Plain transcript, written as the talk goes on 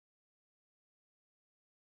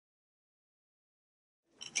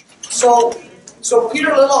So Peter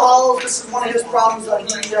Liljedhal, this is one of his problems that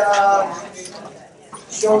he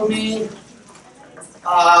showed me.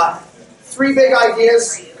 3 big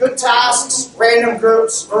ideas: good tasks, random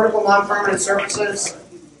groups, vertical non-permanent surfaces.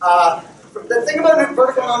 The thing about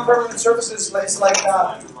vertical non-permanent surfaces is like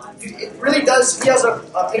it really does. He has a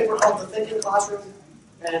paper called The Thinking Classroom,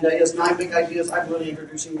 and he has 9 big ideas. I'm really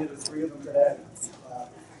introducing you to 3 of them today.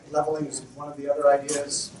 Leveling is one of the other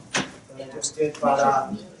ideas that I just did. But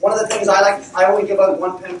one of the things I only give out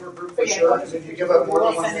 1 pen per group for sure, because if you give out more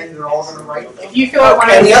than 1 pen, they're all going to write.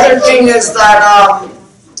 And the other thing is that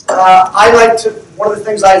I like to, one of the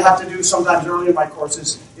things I have to do sometimes early in my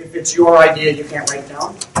courses, if it's your idea, you can't write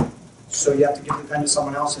down. So you have to give the pen to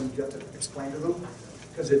someone else and you have to explain to them,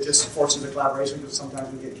 because it just forces a collaboration, because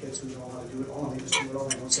sometimes we get kids who don't want to do it all, and they just do it all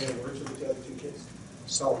and don't say a word to the other 2 kids.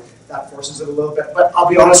 So that forces it a little bit. But I'll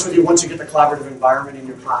be honest with you, once you get the collaborative environment in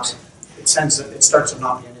your class, it starts to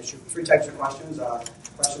not be an issue. 3 types of questions.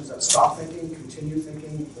 Questions that stop thinking, continue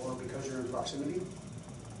thinking, or because you're in proximity.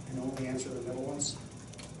 And only answer the middle ones.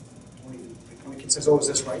 When a kid says, oh, is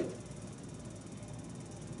this right?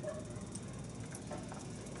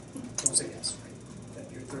 Don't say yes, right?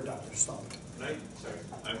 They're done, they're stopped. Sorry,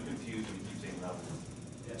 I'm confused when you keep saying level.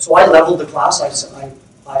 Yeah, so I leveled the class.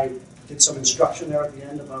 I did some instruction there at the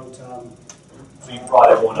end about so you brought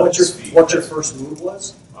everyone up to speed. What your first move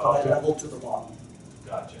was, but okay. I leveled to the bottom.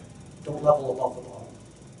 Gotcha. Don't level above the bottom.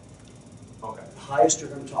 Okay. The highest you're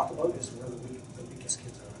going to talk about is where the weakest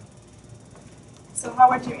kids are. So how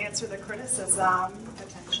would you answer the criticism,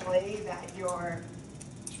 potentially, that you're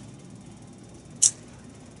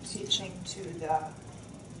teaching to the...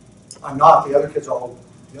 I'm not. The other kids are all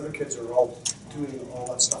doing all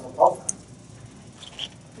that stuff above that.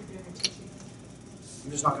 I'm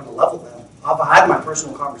just not going to level them. I've had my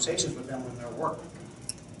personal conversations with them in their work.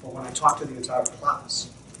 But when I talk to the entire class,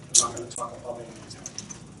 I'm not going to talk above anything.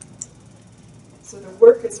 So the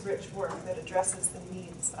work is rich work that addresses the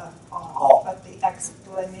needs of all. But the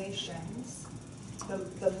explanations,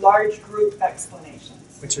 the large group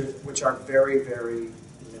explanations, which are very, very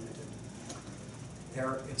limited.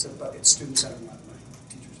 It's student-centered, not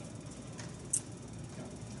teacher-centered.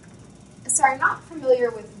 Yeah. Sorry, I'm not familiar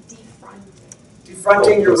with defronting.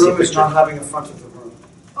 Defronting your room is not having a front of the room.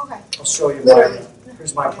 Okay. I'll show you.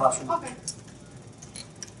 Here's my classroom. Okay.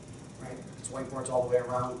 Right. It's whiteboards all the way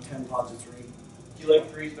around. 10 pods of 3. Do you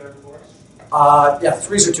like 3 starter 4s? Yeah,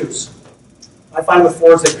 3s or 2s. I find with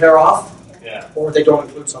 4s they pair off. Yeah. Or they don't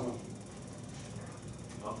include someone.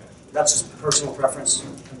 Okay. That's just personal preference,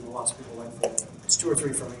 and lots of people like 4. It's 2 or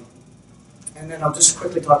 3 for me. And then I'll just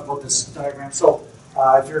quickly talk about this diagram. So,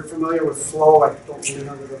 if you're familiar with flow, I don't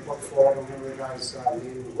remember the book flow. I don't remember the guy's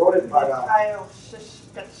name who wrote it, but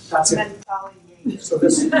that's it. So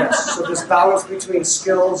this balance between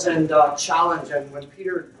skills and challenge. And when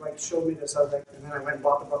Peter showed me this, I was like, and then I went and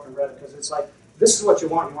bought the book and read it, because it's like, this is what you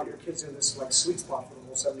want. You want your kids in this sweet spot for the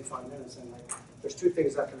whole 75 minutes. And there's 2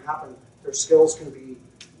 things that can happen. Their skills can be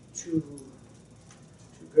too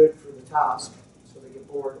good for the task, so they get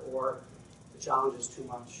bored, or the challenge is too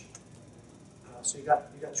much. So you got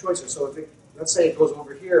choices. So if let's say it goes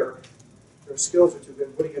over here, their skills are too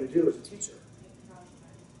good. What are you going to do as a teacher?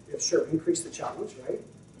 Yeah, sure, increase the challenge, right?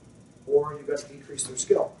 Or you've got to decrease their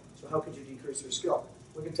skill. So how could you decrease their skill?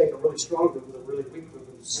 We could take a really strong group with a really weak group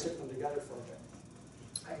and stick them together for a bit.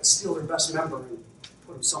 I could steal their best member and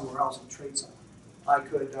put them somewhere else and trade something. I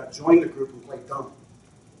could join the group and play dumb.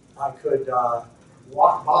 I could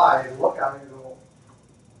walk by and look at it and go,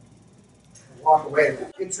 and walk away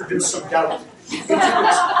and introduce some doubt.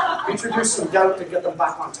 Introduce some doubt to get them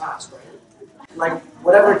back on task, right? Like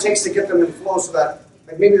whatever it takes to get them in flow, so that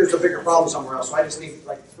maybe there's a bigger problem somewhere else. So I just need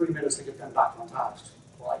 3 minutes to get them back on task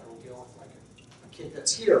while I go deal with a kid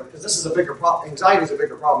that's here, because this is a bigger problem. Anxiety is a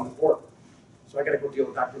bigger problem than boredom. So I got to go deal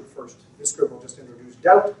with that group first. This group will just introduce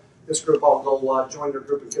doubt. This group I'll go join their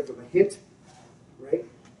group and give them a hint, right?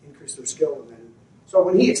 Increase their skill, and then. So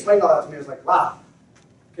when he explained all that to me, I was like, wow.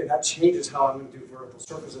 Okay, that changes how I'm going to do vertical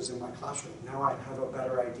surfaces in my classroom. Now I have a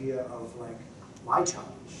better idea of my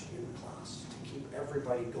challenge in the class to keep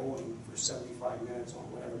everybody going for 75 minutes on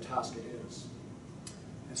whatever task it is.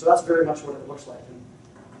 And so that's very much what it looks like, and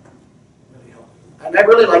really helpful. And I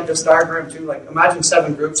really like this diagram too. Imagine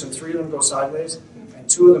 7 groups and 3 of them go sideways, and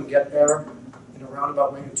 2 of them get there in a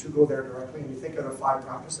roundabout way, and 2 go there directly. And you think of the 5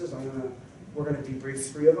 practices. We're going to debrief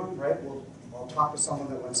 3 of them, right? I'll talk to someone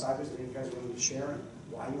that went sideways, and you guys are willing to share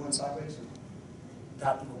why you went sideways, and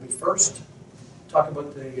that will be first. Talk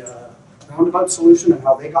about the roundabout solution and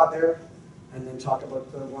how they got there, and then talk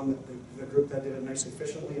about the one that the group that did it nice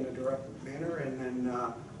efficiently in a direct manner, and then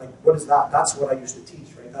like what is that? That's what I used to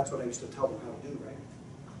teach, right? That's what I used to tell them how to do, right?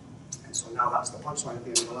 And so now that's the punchline at the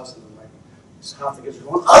end of the lesson. And like, so half the kids are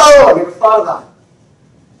going, oh, I never thought of that,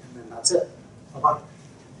 and then that's it. Bye-bye.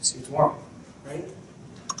 See you tomorrow, right?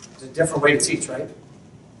 It's a different way to teach, right?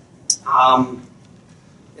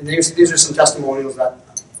 And these are some testimonials that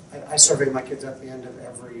I survey my kids at the end of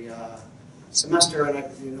every semester, and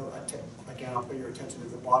again, I'll put your attention to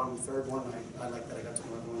the bottom third one. I like that I got to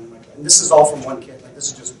know everyone. And this is all from one kid. Like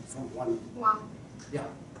this is just from one. Wow. Yeah,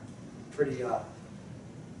 pretty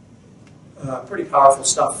powerful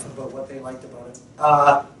stuff about what they liked about it.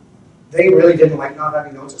 They really didn't like not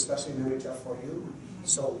having notes, especially in MHF 4U.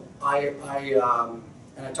 So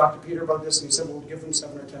and I talked to Peter about this, and he said, "Well, give them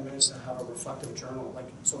 7 or 10 minutes to have a reflective journal. Like,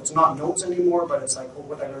 so it's not notes anymore, but it's like, oh,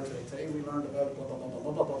 what I learned today. Today we learned about blah blah blah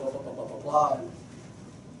blah blah blah blah blah blah blah blah, and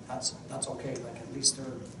that's okay. Like at least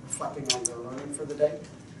they're reflecting on their learning for the day.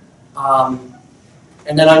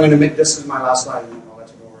 And then I'm going to make this is my last slide, and then I'll let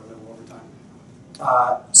you go over a little overtime.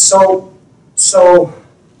 So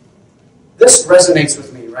this resonates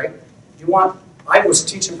with me, right? I was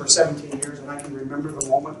teaching for 17 years, and I can remember the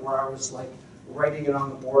moment where I was like writing it on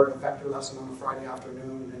the board, a vector lesson on a Friday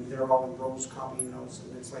afternoon, and they're all in rows copying notes,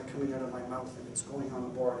 and it's like coming out of my mouth, and it's going on the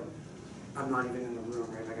board, and I'm not even in the room,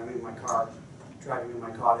 right? Like I'm in my car, driving to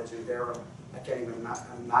my cottage, and I can't even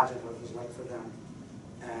imagine what it was like for them.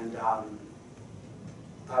 And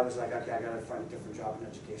I was like, okay, I got to find a different job in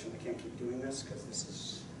education. I can't keep doing this because this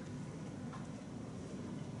is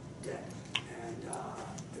dead. And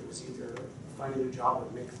it was either find a new job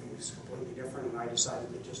or make things completely different, and I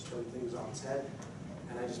decided to just turn things on its head,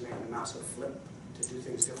 and I just made a massive flip to do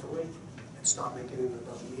things differently and stop making it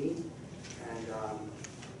about me. And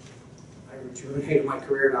I rejuvenated my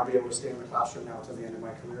career, and I'll be able to stay in the classroom now till the end of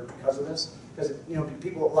my career because of this. Because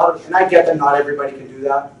people, and I get that not everybody can do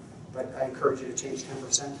that, but I encourage you to change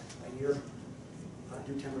 10% a year,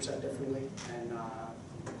 do 10% differently, and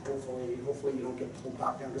hopefully you don't get pulled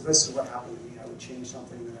back down. Because this is what happened to me. I would change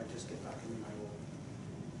something, and I just get back into my old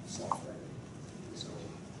self. Right? So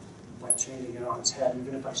by changing it on its head,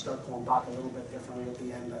 even if I start going back a little bit differently at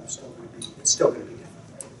the end, it's still going to be different.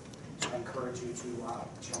 Right? So I encourage you to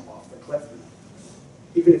jump off the cliff, and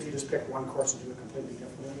even if you just pick one course and do it completely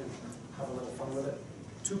differently and have a little fun with it.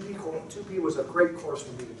 2P was a great course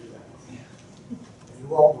for me to do that. Yeah.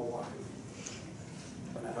 You all know why.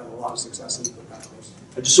 And I've had a lot of success in that course.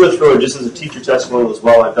 I just want to throw in, just as a teacher testimonial as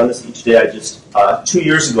well, I've done this each day. 2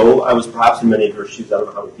 years ago, I was perhaps in many of your shoes. I don't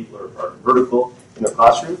know how many people are vertical in the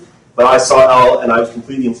classroom, but I saw Al and I was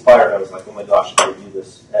completely inspired. I was like, oh my gosh, I can do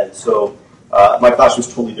this. And so my classroom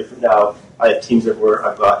is totally different now. I have teams everywhere.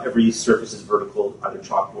 I've got every surface is vertical, either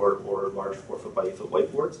chalkboard or large 4-foot by 8-foot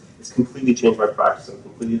whiteboards. It's completely changed my practice. I'm a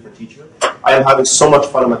completely different teacher. I am having so much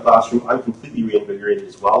fun in my classroom. I'm completely reinvigorated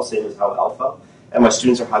as well, same as how Al felt. And my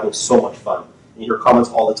students are having so much fun. You hear comments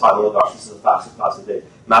all the time, oh my gosh, this is the fastest class of the day.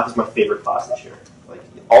 Math is my favorite class this year. Like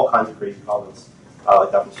all kinds of crazy comments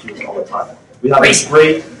like that from students all the time. We have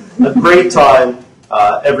a great time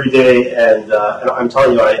every day, and I'm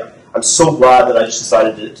telling you, I'm so glad that I just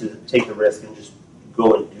decided to take the risk and just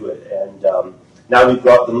go and do it. And now we've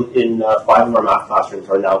got them in 5 of our math classrooms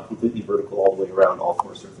are now completely vertical all the way around all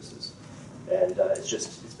 4 surfaces. And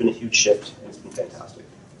it's been a huge shift, and it's been fantastic.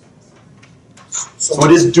 So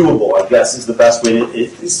it is doable, I guess, is the best way to...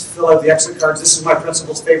 Please fill out the exit cards. This is my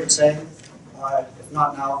principal's favorite saying. If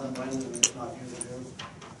not now, then when?